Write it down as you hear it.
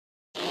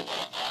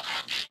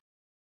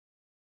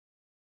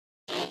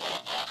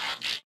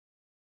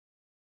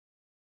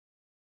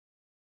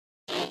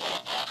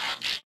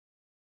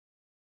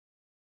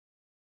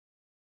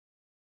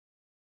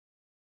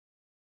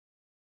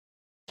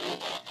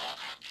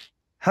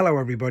Hello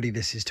everybody,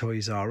 this is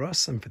Toys R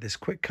Us, and for this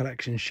quick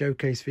collection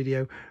showcase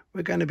video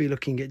we're going to be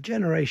looking at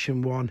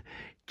Generation 1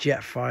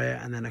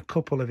 Jetfire and then a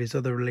couple of his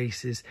other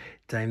releases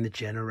down the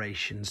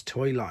Generations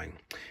toy line.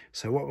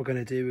 So what we're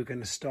going to do, we're going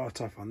to start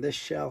off on this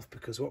shelf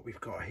because what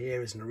we've got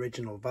here is an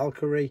original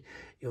Valkyrie.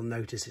 You'll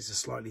notice it's a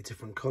slightly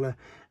different colour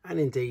and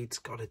indeed it's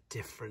got a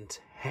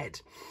different head.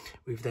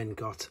 We've then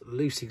got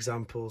loose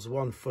examples,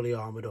 one fully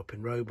armoured up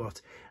in robot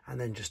and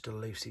then just a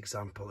loose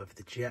example of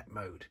the jet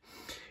mode.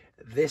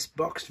 This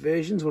boxed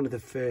version is one of the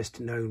first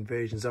known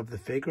versions of the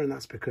figure, and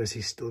that's because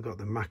he's still got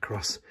the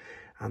macross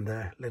and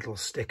the little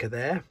sticker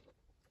there.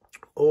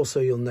 Also,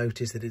 you'll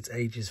notice that it's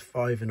ages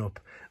 5 and up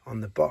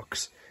on the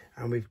box,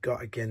 and we've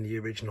got again the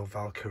original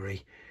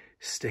Valkyrie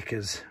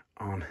stickers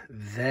on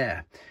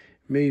there.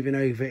 Moving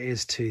over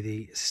is to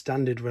the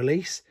standard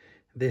release.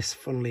 This,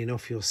 funnily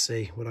enough, you'll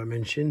see what I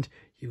mentioned.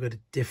 You've got a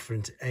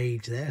different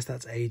age there, so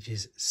that's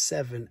ages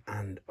 7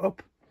 and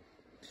up.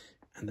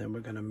 And then we're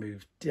going to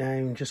move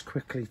down just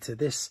quickly to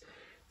this.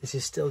 This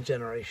is still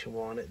Generation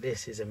 1.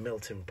 This is a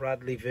Milton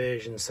Bradley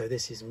version. So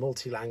this is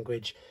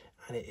multi-language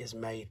and it is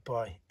made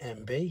by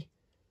MB.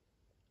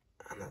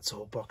 And that's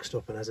all boxed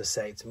up. And as I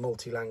say, it's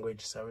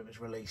multi-language. So it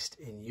was released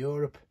in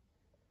Europe.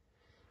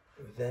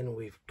 Then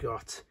we've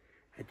got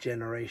a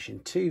Generation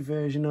 2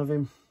 version of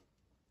him.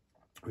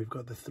 We've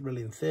got the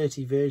Thrilling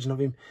 30 version of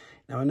him.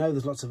 Now, I know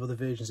there's lots of other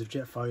versions of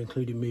Jetfire,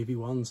 including movie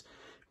ones,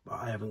 but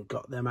I haven't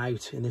got them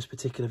out in this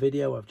particular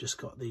video. I've just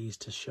got these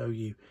to show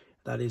you.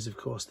 That is, of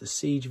course, the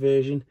Seige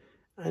version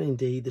and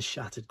indeed the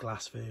shattered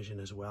glass version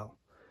as well.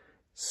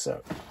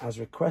 So, as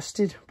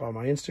requested by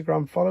my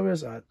Instagram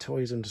followers at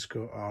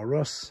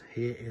toys_rus,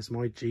 here is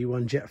my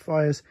G1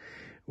 Jetfires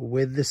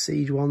with the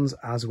Seige ones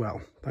as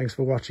well. Thanks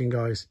for watching,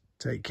 guys.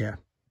 Take care.